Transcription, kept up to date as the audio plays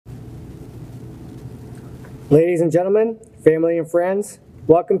Ladies and gentlemen, family and friends,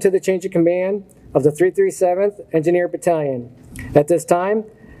 welcome to the change of command of the 337th Engineer Battalion. At this time,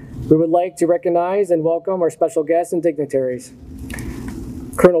 we would like to recognize and welcome our special guests and dignitaries.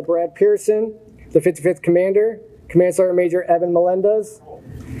 Colonel Brad Pearson, the 55th Commander, Command Sergeant Major Evan Melendez,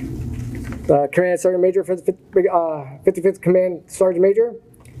 Command Sergeant Major for the 55th Command Sergeant Major,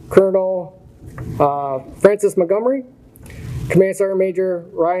 Colonel Francis Montgomery, Command Sergeant Major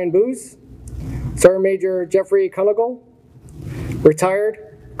Ryan Booth, Sergeant Major Jeffrey Cunigal,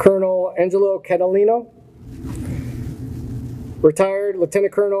 retired Colonel Angelo Catalino, retired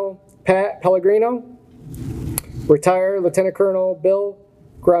Lieutenant Colonel Pat Pellegrino, retired Lieutenant Colonel Bill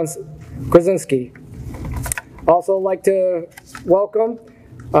Krasinski. Also like to welcome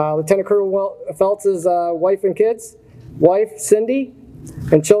Lieutenant Colonel Phelps' wife and kids, wife Cindy,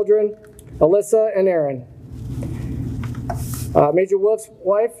 and children Alyssa and Aaron. Major Wolfe's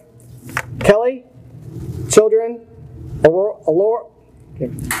wife Kelly, children Alora,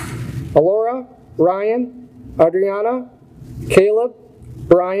 Ryan, Adriana, Caleb,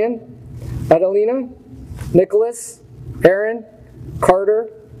 Brian, Adelina, Nicholas, Aaron, Carter,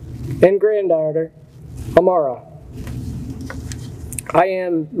 and granddaughter Amara. I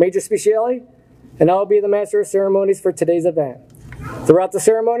am Major Speciale, and I'll be the Master of Ceremonies for today's event. Throughout the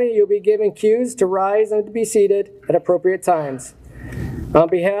ceremony, you'll be given cues to rise and to be seated at appropriate times. On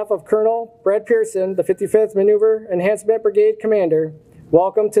behalf of Colonel Brad Pearson, the 55th Maneuver Enhancement Brigade Commander,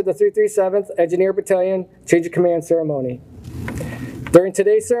 welcome to the 337th Engineer Battalion Change of Command Ceremony. During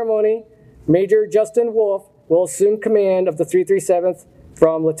today's ceremony, Major Justin Wolfe will assume command of the 337th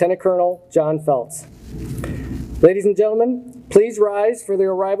from Lieutenant Colonel John Phelps. Ladies and gentlemen, please rise for the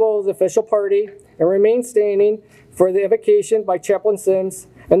arrival of the official party and remain standing for the evocation by Chaplain Sims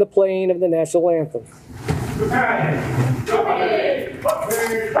and the playing of the national anthem.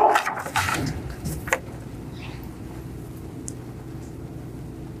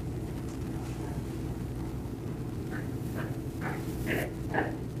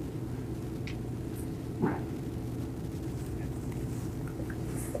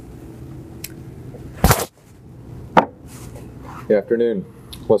 Good afternoon.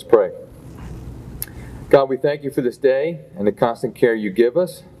 Let's pray. God, we thank you for this day and the constant care you give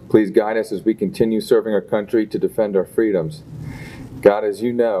us. Please guide us as we continue serving our country to defend our freedoms. God, as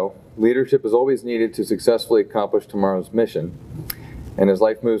you know, leadership is always needed to successfully accomplish tomorrow's mission. And as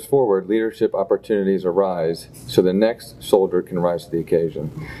life moves forward, leadership opportunities arise so the next soldier can rise to the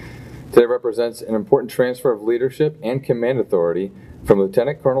occasion. Today represents an important transfer of leadership and command authority from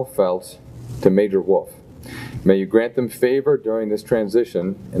Lieutenant Colonel Phelps to Major Wolfe. May you grant them favor during this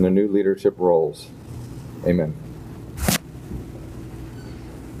transition in their new leadership roles. Amen.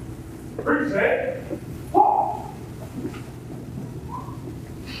 Reset.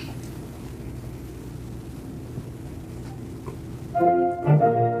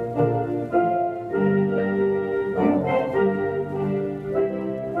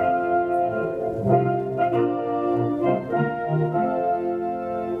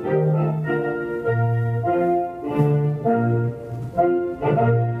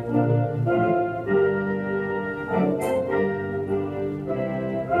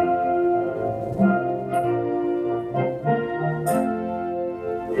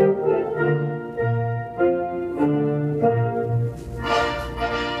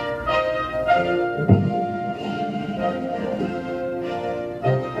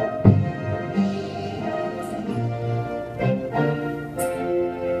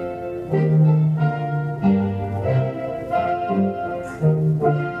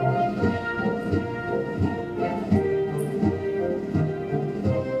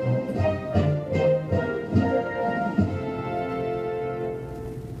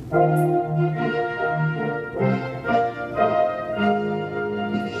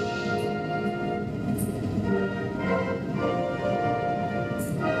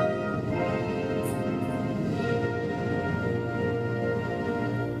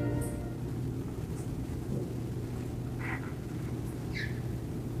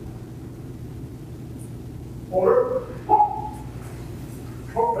 Order.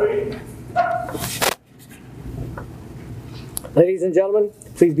 Ladies and gentlemen,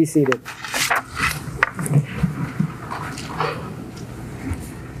 please be seated.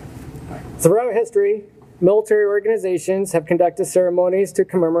 Throughout history, military organizations have conducted ceremonies to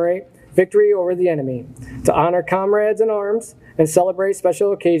commemorate victory over the enemy, to honor comrades in arms, and celebrate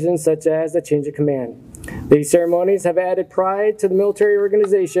special occasions such as the change of command. These ceremonies have added pride to the military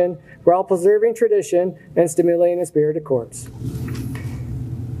organization while preserving tradition and stimulating the spirit of corps.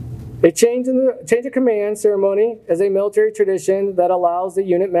 A change of command ceremony is a military tradition that allows the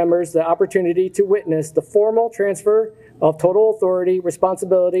unit members the opportunity to witness the formal transfer of total authority,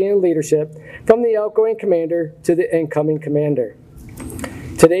 responsibility, and leadership from the outgoing commander to the incoming commander.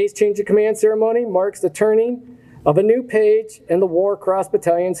 Today's change of command ceremony marks the turning of a new page in the War Cross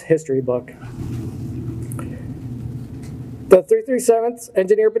Battalion's history book. The 337th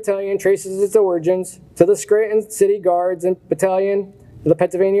Engineer Battalion traces its origins to the Scranton City Guards and Battalion of the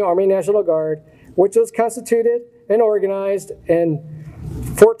Pennsylvania Army National Guard, which was constituted and organized in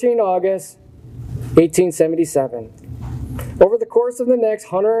 14 August 1877. Over the course of the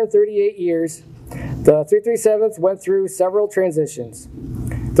next 138 years, the 337th went through several transitions.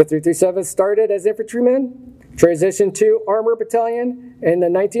 The 337th started as infantrymen, transitioned to Armor Battalion in the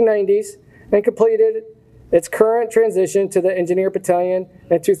 1990s, and completed its current transition to the Engineer Battalion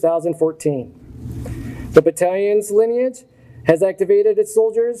in 2014. The battalion's lineage has activated its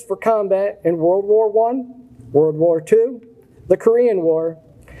soldiers for combat in World War I, World War II, the Korean War,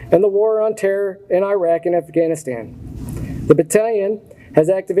 and the War on Terror in Iraq and Afghanistan. The battalion has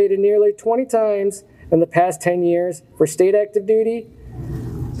activated nearly 20 times in the past 10 years for state active duty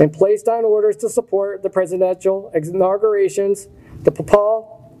and placed on orders to support the presidential inaugurations, the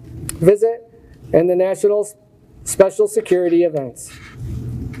papal visit, and the national special security events.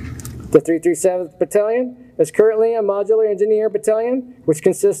 The 337th Battalion is currently a modular engineer battalion, which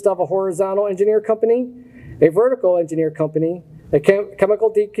consists of a horizontal engineer company, a vertical engineer company, a chemical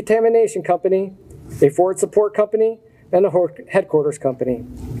decontamination company, a forward support company, and a headquarters company.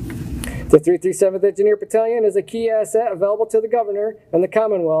 The 337th Engineer Battalion is a key asset available to the Governor and the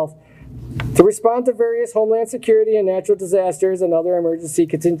Commonwealth to respond to various homeland security and natural disasters and other emergency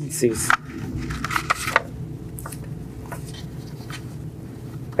contingencies.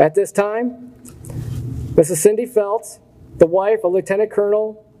 At this time, Mrs. Cindy Feltz, the wife of Lieutenant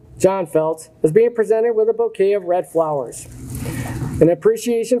Colonel John Feltz, is being presented with a bouquet of red flowers. In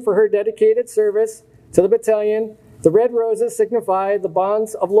appreciation for her dedicated service to the battalion, the red roses signify the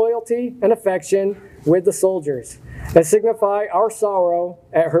bonds of loyalty and affection with the soldiers, and signify our sorrow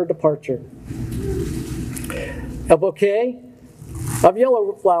at her departure. A bouquet of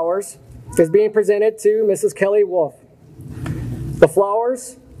yellow flowers is being presented to Mrs. Kelly Wolfe.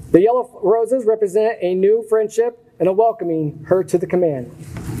 The yellow roses represent a new friendship and a welcoming her to the command.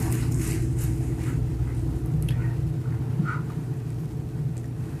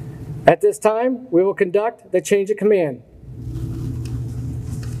 At this time, we will conduct the change of command.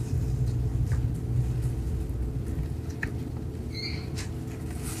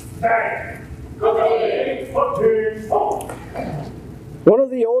 One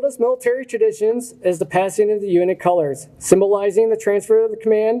of the oldest military traditions is the passing of the unit colors, symbolizing the transfer of the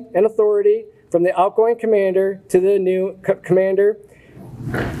command and authority from the outgoing commander to the new commander,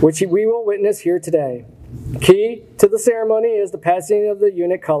 which we will witness here today. Key to the ceremony is the passing of the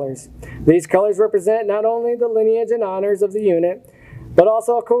unit colors. These colors represent not only the lineage and honors of the unit, but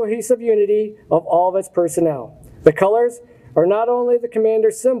also a cohesive unity of all of its personnel. The colors are not only the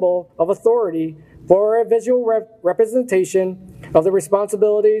commander's symbol of authority, but are a visual representation of the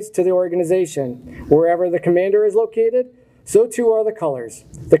responsibilities to the organization. Wherever the commander is located, so too are the colors.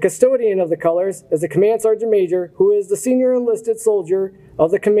 The custodian of the colors is the Command Sergeant Major, who is the senior enlisted soldier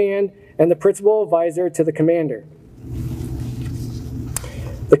of the command and the principal advisor to the commander.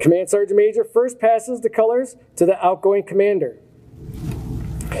 The Command Sergeant Major first passes the colors to the outgoing commander.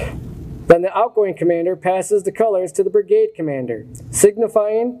 Then the outgoing commander passes the colors to the brigade commander,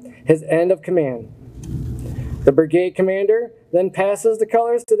 signifying his end of command. The brigade commander then passes the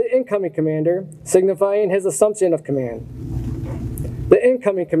colors to the incoming commander, signifying his assumption of command. The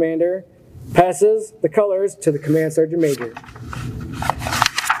incoming commander passes the colors to the Command Sergeant Major.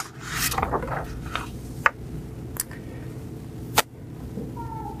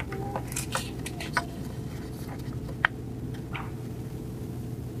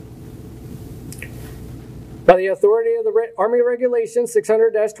 By the authority of the Army Regulation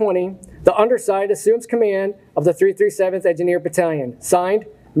 600-20, the undersigned assumes command of the 337th Engineer Battalion. Signed,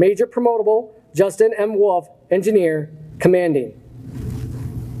 Major Promotable Justin M. Wolfe, Engineer, Commanding.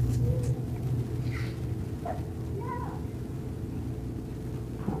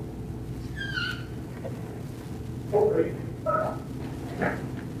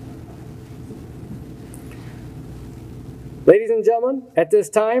 Ladies and gentlemen, at this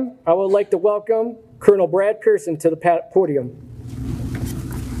time, I would like to welcome Colonel Brad Pearson to the podium.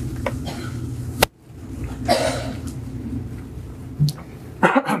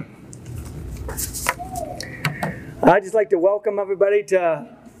 I'd just like to welcome everybody to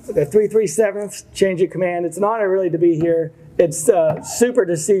the 337th Change of Command. It's an honor really to be here. it's super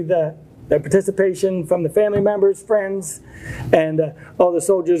to see the participation from the family members, friends, and all the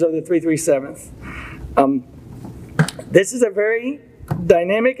soldiers of the 337th. This is a very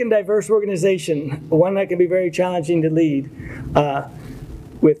dynamic and diverse organization, one that can be very challenging to lead,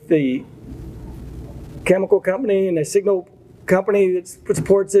 with the chemical company and the signal company that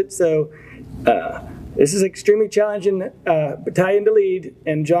supports it. So this is an extremely challenging battalion to lead,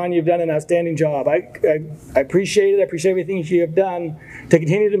 and John, you've done an outstanding job. I appreciate it. I appreciate everything you have done to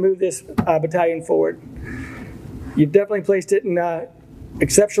continue to move this battalion forward. You've definitely placed it in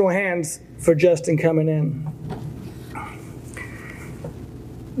exceptional hands for Justin coming in.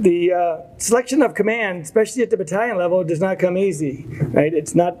 The selection of command, especially at the battalion level, does not come easy. Right?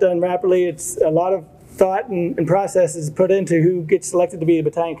 It's not done rapidly. It's a lot of thought and processes put into who gets selected to be the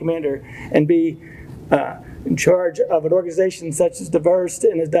battalion commander and be in charge of an organization such as diverse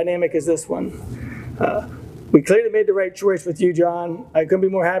and as dynamic as this one. We clearly made the right choice with you, John. I couldn't be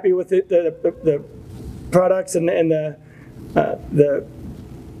more happy with the products and the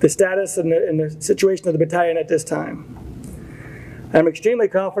status and the situation of the battalion at this time. I'm extremely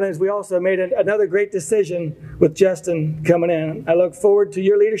confident we also made another great decision with Justin coming in. I look forward to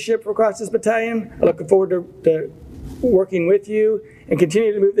your leadership across this battalion. I look forward to working with you and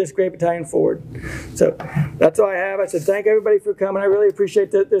continue to move this great battalion forward. So that's all I have. I said thank everybody for coming. I really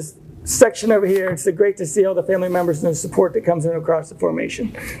appreciate this section over here. It's great to see all the family members and the support that comes in across the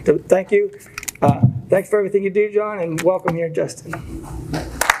formation. So thank you. Thanks for everything you do, John, and welcome here, Justin.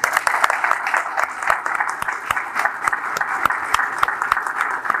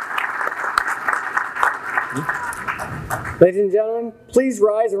 Ladies and gentlemen, please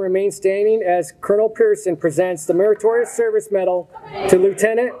rise and remain standing as Colonel Pearson presents the Meritorious Service Medal to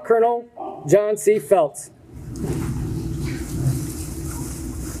Lieutenant Colonel John C. Phelps.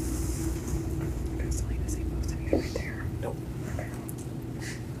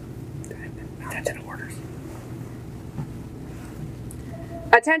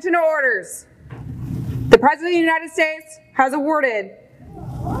 Attention to orders. The President of the United States has awarded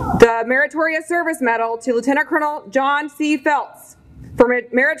the Meritorious Service Medal to Lieutenant Colonel John C. Phelps for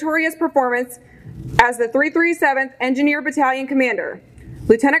meritorious performance as the 337th Engineer Battalion Commander.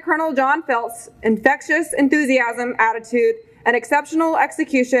 Lieutenant Colonel John Phelps' infectious enthusiasm, attitude, and exceptional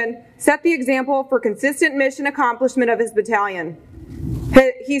execution set the example for consistent mission accomplishment of his battalion.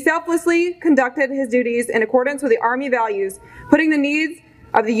 He selflessly conducted his duties in accordance with the Army values, putting the needs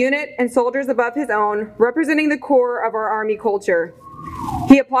of the unit and soldiers above his own, representing the core of our Army culture.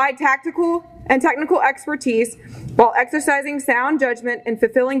 He applied tactical and technical expertise while exercising sound judgment and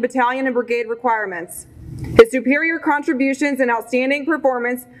fulfilling battalion and brigade requirements. His superior contributions and outstanding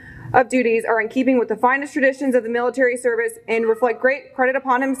performance of duties are in keeping with the finest traditions of the military service and reflect great credit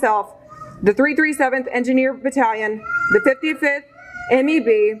upon himself, the 337th Engineer Battalion, the 55th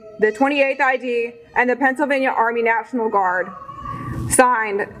MEB, the 28th ID, and the Pennsylvania Army National Guard.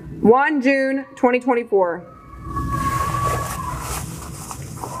 Signed, 1 June 2024.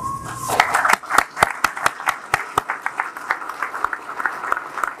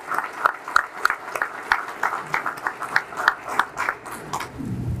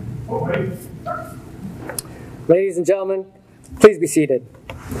 Ladies and gentlemen, please be seated.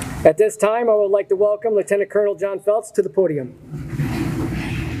 At this time, I would like to welcome Lieutenant Colonel John Phelps to the podium.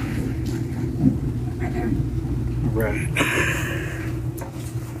 All right.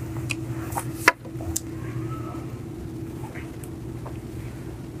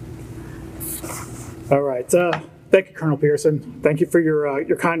 All right. Thank you, Colonel Pearson. Thank you for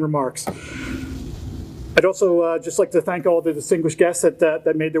your kind remarks. I'd also just like to thank all the distinguished guests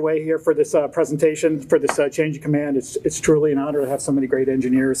that made their way here for this presentation, for this change of command. It's truly an honor to have so many great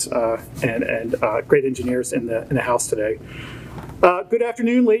engineers and great engineers in the house today. Good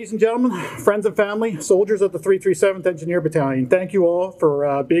afternoon, ladies and gentlemen, friends and family, soldiers of the 337th Engineer Battalion. Thank you all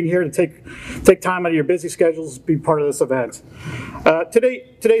for being here to take time out of your busy schedules to be part of this event.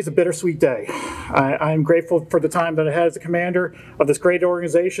 Today's a bittersweet day. I'm grateful for the time that I had as a commander of this great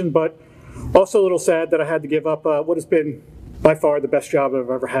organization, but also a little sad that I had to give up what has been by far the best job I've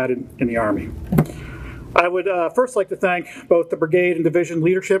ever had in the Army. I would first like to thank both the brigade and division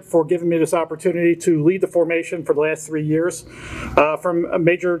leadership for giving me this opportunity to lead the formation for the last 3 years, from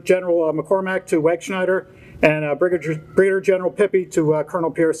Major General McCormack to Wegschneider and Brigadier General Pippy to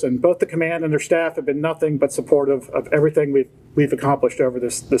Colonel Pearson. Both the command and their staff have been nothing but supportive of everything we've accomplished over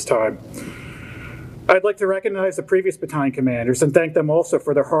this time. I'd like to recognize the previous battalion commanders and thank them also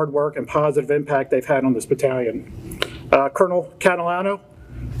for their hard work and positive impact they've had on this battalion. Colonel Catalano,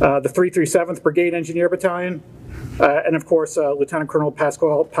 the 337th Brigade Engineer Battalion, and of course Lieutenant Colonel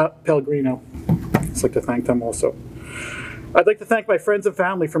Pasquale Pellegrino. I'd like to thank them also. I'd like to thank my friends and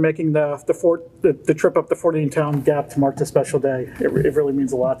family for making the trip up the Fort Indiantown Gap to mark this special day. It really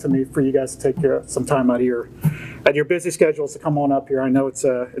means a lot to me for you guys to take some time out of your busy schedules to come on up here. I know it's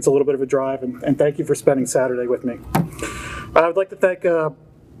a little bit of a drive, and thank you for spending Saturday with me. Lastly, I'd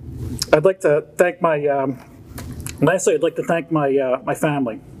like to thank my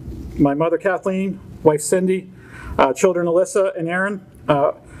family, my mother Kathleen, wife Cindy, children Alyssa and Aaron.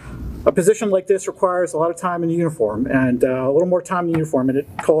 A position like this requires a lot of time in the uniform, and a little more time in the uniform, and it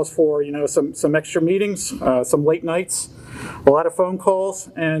calls for some extra meetings, some late nights, a lot of phone calls,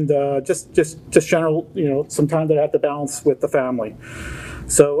 and just general some time that I have to balance with the family.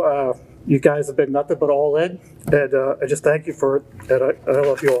 So you guys have been nothing but all in, and I just thank you for it, and I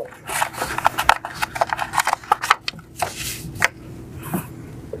love you all.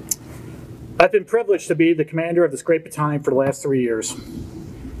 I've been privileged to be the commander of this great battalion for the last 3 years.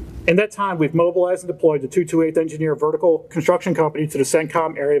 In that time, we've mobilized and deployed the 228th Engineer Vertical Construction Company to the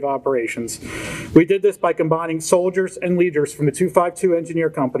CENTCOM area of operations. We did this by combining soldiers and leaders from the 252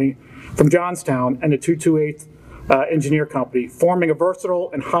 Engineer Company from Johnstown and the 228th Engineer Company, forming a versatile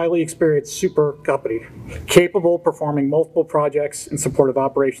and highly experienced super company, capable of performing multiple projects in support of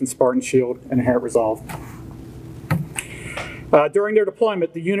Operation Spartan Shield and Inherent Resolve. During their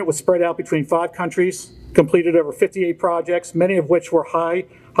deployment, the unit was spread out between 5 countries, completed over 58 projects, many of which were high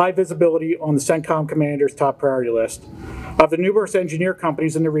visibility on the CENTCOM commander's top priority list. Of the numerous engineer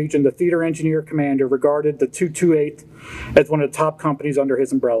companies in the region, the theater engineer commander regarded the 228th as one of the top companies under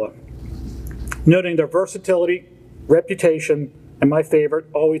his umbrella, noting their versatility, reputation, and my favorite,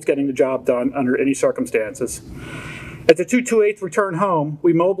 always getting the job done under any circumstances. As the 228th returned home,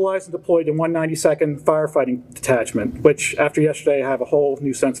 we mobilized and deployed the 192nd Firefighting Detachment, which after yesterday I have a whole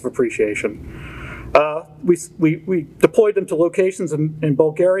new sense of appreciation. We deployed them to locations in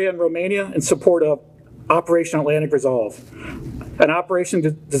Bulgaria and Romania in support of Operation Atlantic Resolve, an operation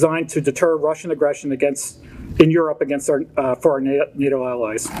designed to deter Russian aggression in Europe for our NATO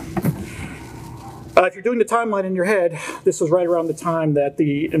allies. If you're doing the timeline in your head, this was right around the time that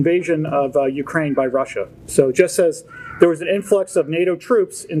the invasion of Ukraine by Russia. So just as there was an influx of NATO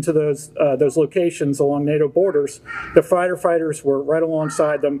troops into those locations along NATO borders, the fighter fighters were right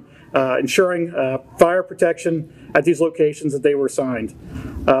alongside them, ensuring fire protection at these locations that they were assigned.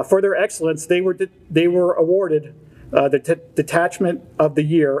 For their excellence, they were awarded the Detachment of the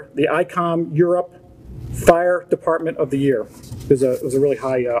Year, the ICOM Europe Fire Department of the Year. It was a really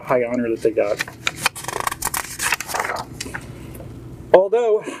high honor that they got.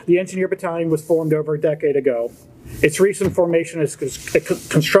 Although the Engineer Battalion was formed over a decade ago, its recent formation as a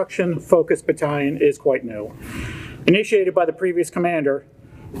construction-focused battalion is quite new. Initiated by the previous battalion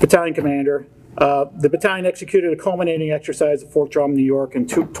commander, the battalion executed a culminating exercise at Fort Drum, New York in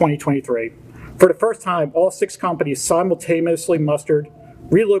 2023. For the first time, all 6 companies simultaneously mustered,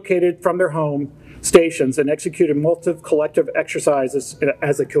 relocated from their home stations, and executed multiple collective exercises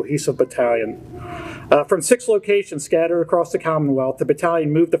as a cohesive battalion. From 6 locations scattered across the Commonwealth, the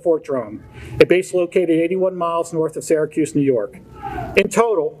battalion moved to Fort Drum, a base located 81 miles north of Syracuse, New York. In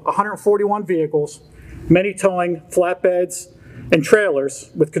total, 141 vehicles, many towing flatbeds and trailers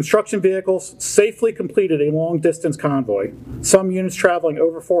with construction vehicles, safely completed a long-distance convoy, some units traveling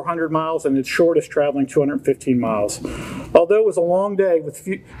over 400 miles and its shortest traveling 215 miles. Although it was a long day with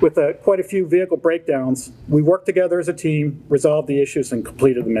quite a few vehicle breakdowns, we worked together as a team, resolved the issues, and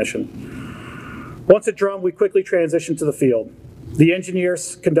completed the mission. Once at Drum, we quickly transitioned to the field. The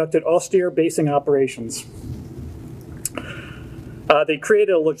engineers conducted austere basing operations. They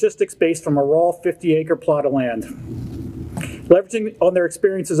created a logistics base from a raw 50-acre plot of land. Leveraging on their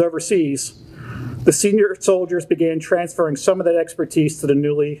experiences overseas, the senior soldiers began transferring some of that expertise to the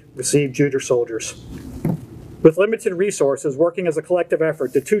newly received junior soldiers. With limited resources, working as a collective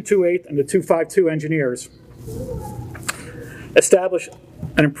effort, the 228th and the 252 engineers established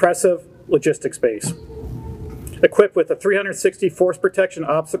an impressive logistics base, equipped with a 360 force protection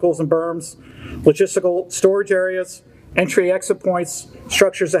obstacles and berms, logistical storage areas, entry-exit points,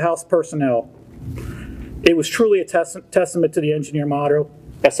 structures to house personnel. It was truly a testament to the engineer motto,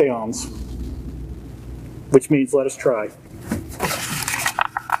 essayons, which means let us try.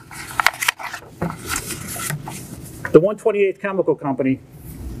 The 128th Chemical Company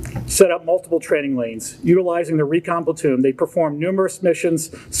set up multiple training lanes. Utilizing the recon platoon, they performed numerous missions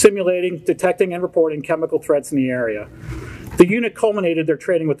simulating, detecting, and reporting chemical threats in the area. The unit culminated their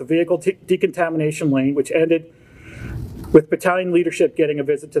training with the vehicle decontamination lane, which ended with battalion leadership getting a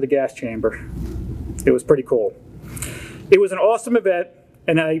visit to the gas chamber. It was pretty cool. It was an awesome event,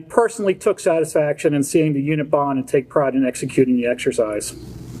 and I personally took satisfaction in seeing the unit bond and take pride in executing the exercise.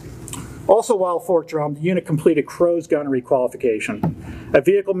 Also while Fort Drum, the unit completed Crow's gunnery qualification, a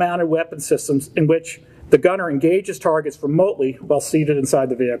vehicle-mounted weapon system in which the gunner engages targets remotely while seated inside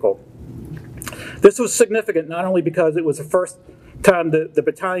the vehicle. This was significant not only because it was the first time the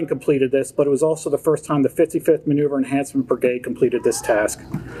battalion completed this, but it was also the first time the 55th Maneuver Enhancement Brigade completed this task.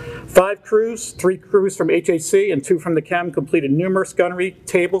 5 crews, 3 crews from HHC and 2 from the Chem completed numerous gunnery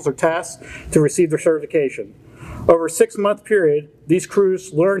tables or tasks to receive their certification. Over a 6-month period, these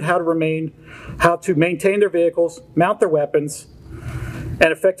crews learned how to maintain their vehicles, mount their weapons,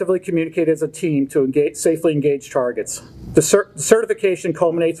 and effectively communicate as a team to safely engage targets. The certification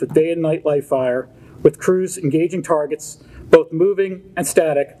culminates with day and night live fire, with crews engaging targets, both moving and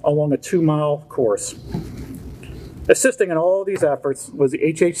static, along a 2-mile course. Assisting in all of these efforts was the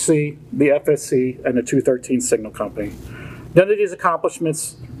HHC, the FSC, and the 213 Signal Company. None of these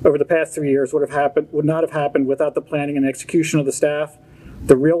accomplishments over the past 3 years would not have happened without the planning and execution of the staff,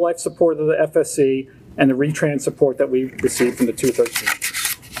 the real-life support of the FSC, and the retrans support that we received from the 213.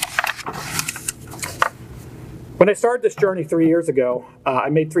 When I started this journey 3 years ago, I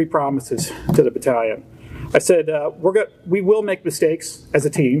made 3 promises to the battalion. I said, we will make mistakes as a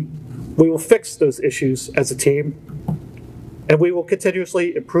team, we will fix those issues as a team, and we will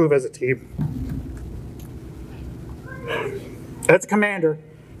continuously improve as a team. As a commander,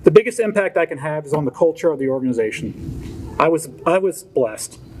 the biggest impact I can have is on the culture of the organization. I was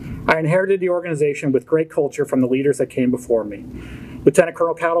blessed. I inherited the organization with great culture from the leaders that came before me. Lieutenant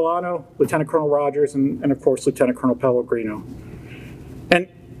Colonel Catalano, Lieutenant Colonel Rogers, and of course Lieutenant Colonel Pellegrino. And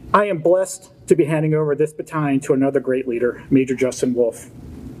I am blessed to be handing over this battalion to another great leader, Major Justin Wolfe.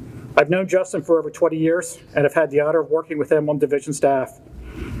 I've known Justin for over 20 years and have had the honor of working with him on division staff.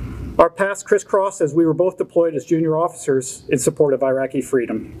 Our paths crisscrossed as we were both deployed as junior officers in support of Iraqi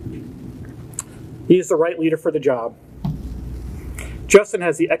freedom. He is the right leader for the job. Justin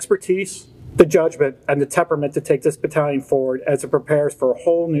has the expertise, the judgment, and the temperament to take this battalion forward as it prepares for a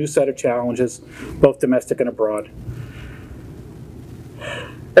whole new set of challenges, both domestic and abroad.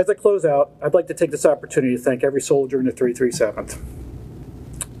 As I close out, I'd like to take this opportunity to thank every soldier in the 337th,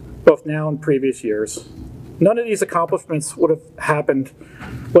 both now and previous years. None of these accomplishments would have happened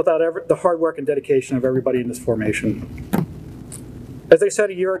without the hard work and dedication of everybody in this formation. As I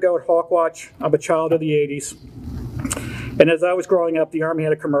said a year ago at Hawkwatch, I'm a child of the 80s. And as I was growing up, the Army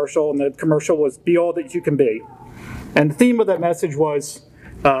had a commercial, and the commercial was "Be all that you can be." And the theme of that message was,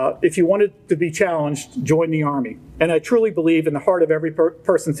 if you wanted to be challenged, join the Army. And I truly believe in the heart of every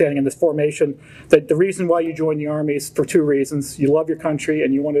person standing in this formation that the reason why you join the Army is for 2 reasons. You love your country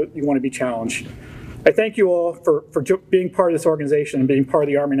and you want to be challenged. I thank you all for being part of this organization and being part of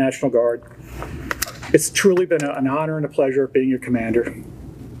the Army National Guard. It's truly been an honor and a pleasure being your commander.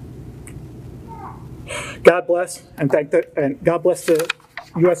 God bless, and God bless the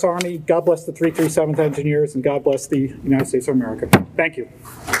U.S. Army, God bless the 337th Engineers, and God bless the United States of America. Thank you.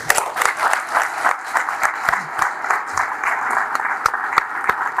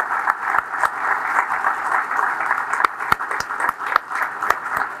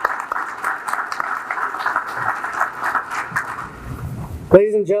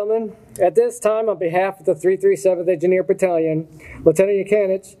 Ladies and gentlemen, at this time, on behalf of the 337th Engineer Battalion, Lieutenant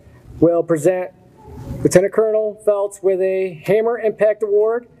Yakanich will present Lieutenant Colonel Feltz with a Hammer Impact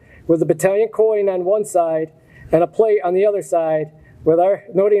Award with the battalion coin on one side and a plate on the other side,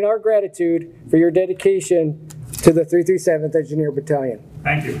 noting our gratitude for your dedication to the 337th Engineer Battalion.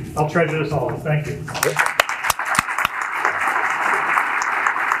 Thank you. I'll treasure this all. Thank you.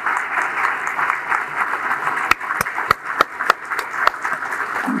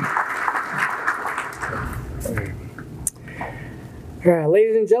 All right,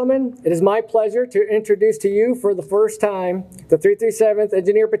 ladies and gentlemen, it is my pleasure to introduce to you for the first time the 337th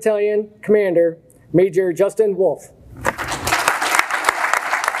Engineer Battalion Commander, Major Justin Wolfe.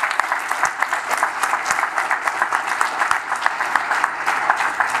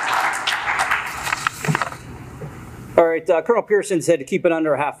 All right, Colonel Pearson said to keep it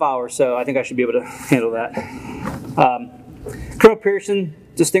under a half hour, so I think I should be able to handle that. Colonel Pearson,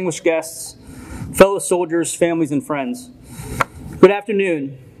 distinguished guests, fellow soldiers, families, and friends. Good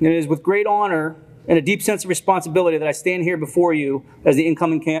afternoon. It is with great honor and a deep sense of responsibility that I stand here before you as the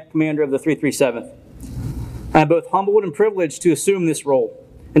incoming commander of the 337th. I am both humbled and privileged to assume this role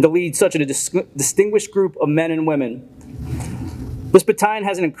and to lead such a distinguished group of men and women. This battalion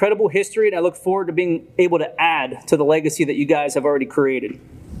has an incredible history, and I look forward to being able to add to the legacy that you guys have already created.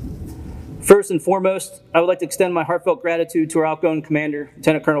 First and foremost, I would like to extend my heartfelt gratitude to our outgoing commander,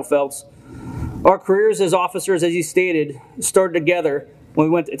 Lieutenant Colonel Feltz. Our careers as officers, as you stated, started together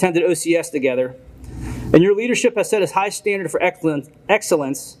when we attended OCS together. And your leadership has set a high standard for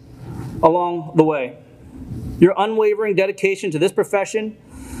excellence along the way. Your unwavering dedication to this profession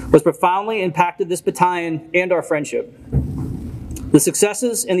was profoundly impacted this battalion and our friendship. The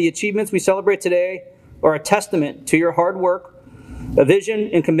successes and the achievements we celebrate today are a testament to your hard work, vision,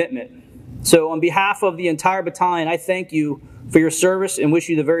 and commitment. So on behalf of the entire battalion, I thank you for your service and wish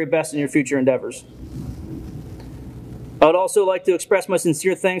you the very best in your future endeavors. I would also like to express my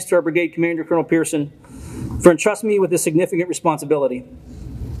sincere thanks to our brigade commander, Colonel Pearson, for entrusting me with this significant responsibility.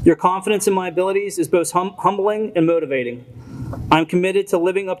 Your confidence in my abilities is both humbling and motivating. I'm committed to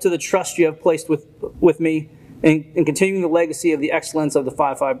living up to the trust you have placed with me and continuing the legacy of the excellence of the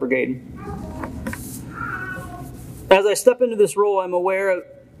 5.5 Brigade. As I step into this role, I'm aware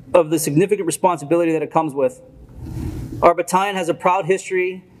of the significant responsibility that it comes with. Our battalion has a proud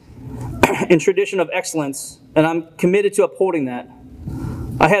history and tradition of excellence, and I'm committed to upholding that.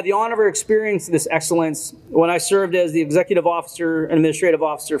 I had the honor of experiencing this excellence when I served as the executive officer and administrative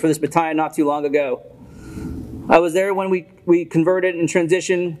officer for this battalion not too long ago. I was there when we converted and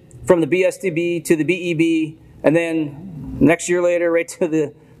transitioned from the BSDB to the BEB, and then next year later, right to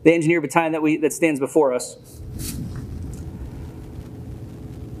the Engineer Battalion that stands before us.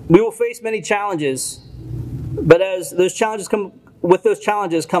 We will face many challenges, but as those challenges come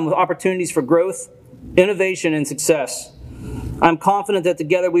with opportunities for growth, innovation, and success. I'm confident that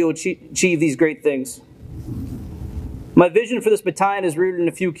together we will achieve these great things. My vision for this battalion is rooted in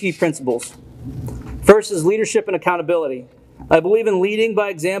a few key principles. First is leadership and accountability. I believe in leading by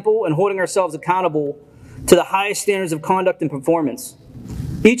example and holding ourselves accountable to the highest standards of conduct and performance.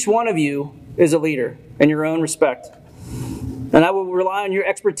 Each one of you is a leader in your own respect. And I will rely on your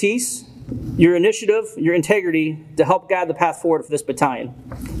expertise, your initiative, your integrity to help guide the path forward for this battalion.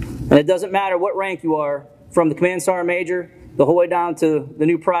 And it doesn't matter what rank you are, from the command sergeant major the whole way down to the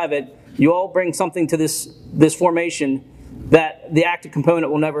new private, you all bring something to this formation that the active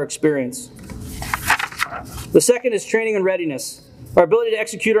component will never experience. The second is training and readiness. Our ability to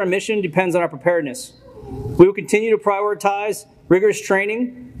execute our mission depends on our preparedness. We will continue to prioritize rigorous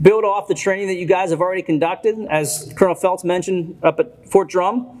training, build off the training that you guys have already conducted, as Colonel Phelps mentioned up at Fort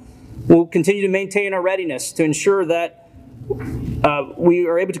Drum. We'll continue to maintain our readiness to ensure that we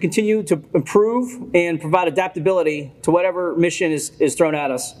are able to continue to improve and provide adaptability to whatever mission is thrown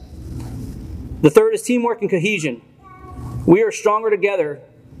at us. The third is teamwork and cohesion. We are stronger together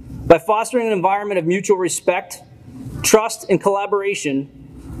by fostering an environment of mutual respect, trust, and collaboration.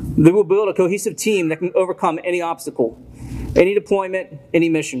 We will build a cohesive team that can overcome any obstacle, any deployment, any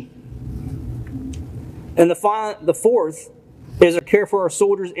mission. And the fourth is our care for our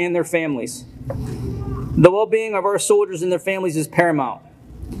soldiers and their families. The well-being of our soldiers and their families is paramount.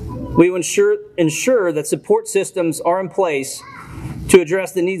 We will ensure that support systems are in place to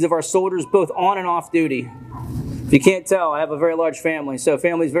address the needs of our soldiers both on and off duty. If you can't tell, I have a very large family, so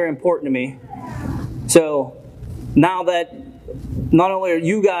family is very important to me. So now that not only are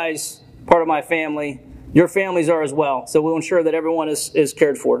you guys part of my family, your families are as well. So we'll ensure that everyone is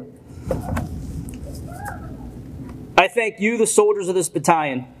cared for. I thank you, the soldiers of this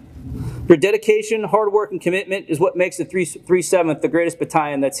battalion. Your dedication, hard work, and commitment is what makes the 307th the greatest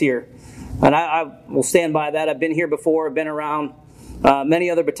battalion that's here. And I will stand by that. I've been here before. I've been around many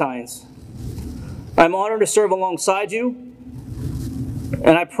other battalions. I'm honored to serve alongside you,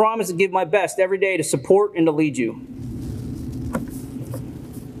 and I promise to give my best every day to support and to lead you.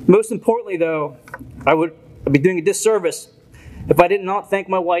 Most importantly, though, I would be doing a disservice if I did not thank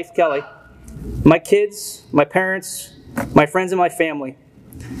my wife, Kelly, my kids, my parents, my friends, and my family.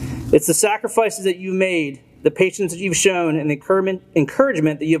 It's the sacrifices that you made, the patience that you've shown, and the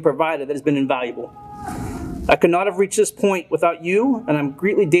encouragement that you have provided that has been invaluable. I could not have reached this point without you, and I'm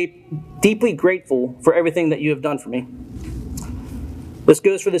deeply grateful for everything that you have done for me. This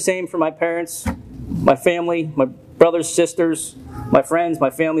goes for the same for my parents, my family, my brothers, sisters, my friends, my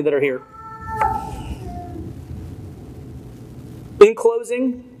family that are here. In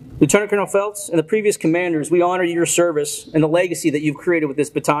closing, Lieutenant Colonel Phelps and the previous commanders, we honor your service and the legacy that you've created with this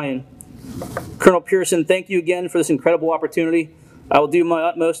battalion. Colonel Pearson, thank you again for this incredible opportunity. I will do my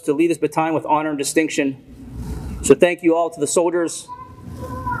utmost to lead this battalion with honor and distinction. So thank you all to the soldiers.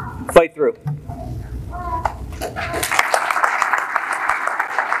 Fight through.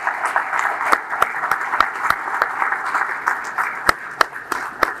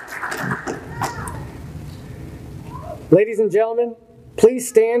 Ladies and gentlemen, please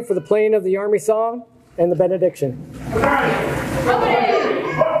stand for the playing of the Army song and the benediction.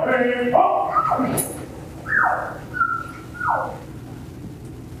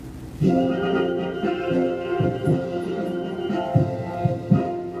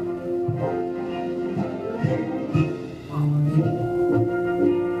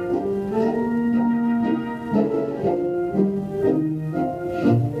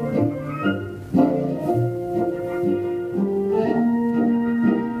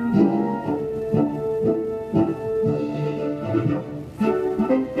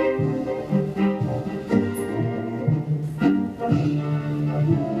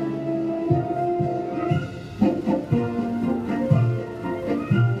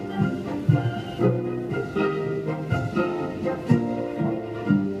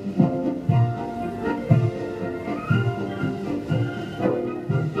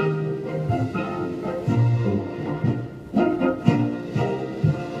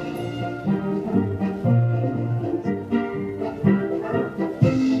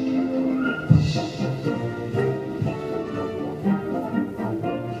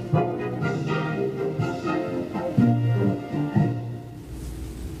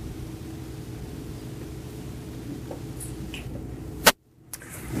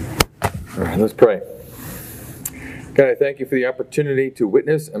 right, let's pray. God, I thank you for the opportunity to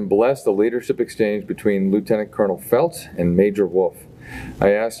witness and bless the leadership exchange between Lieutenant Colonel Phelps and Major Wolfe.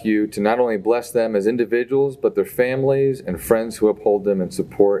 I ask you to not only bless them as individuals, but their families and friends who uphold them in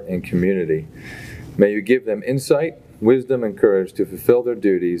support and community. May you give them insight, wisdom, and courage to fulfill their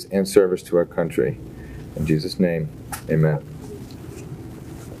duties and service to our country. In Jesus' name, amen.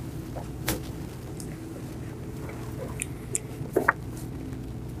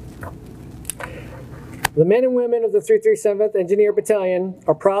 The men and women of the 337th Engineer Battalion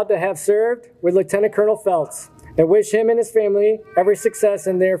are proud to have served with Lieutenant Colonel Phelps and wish him and his family every success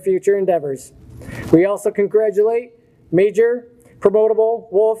in their future endeavors. We also congratulate Major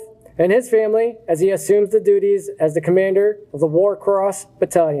Promotable Wolfe and his family as he assumes the duties as the commander of the War Cross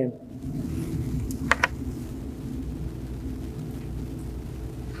Battalion.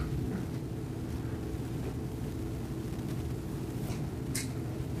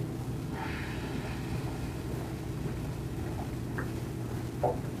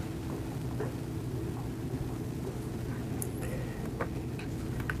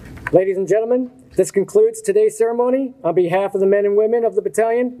 Ladies and gentlemen, this concludes today's ceremony. On behalf of the men and women of the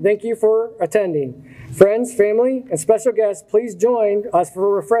battalion, thank you for attending. Friends, family, and special guests, please join us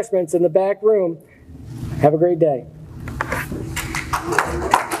for refreshments in the back room. Have a great day.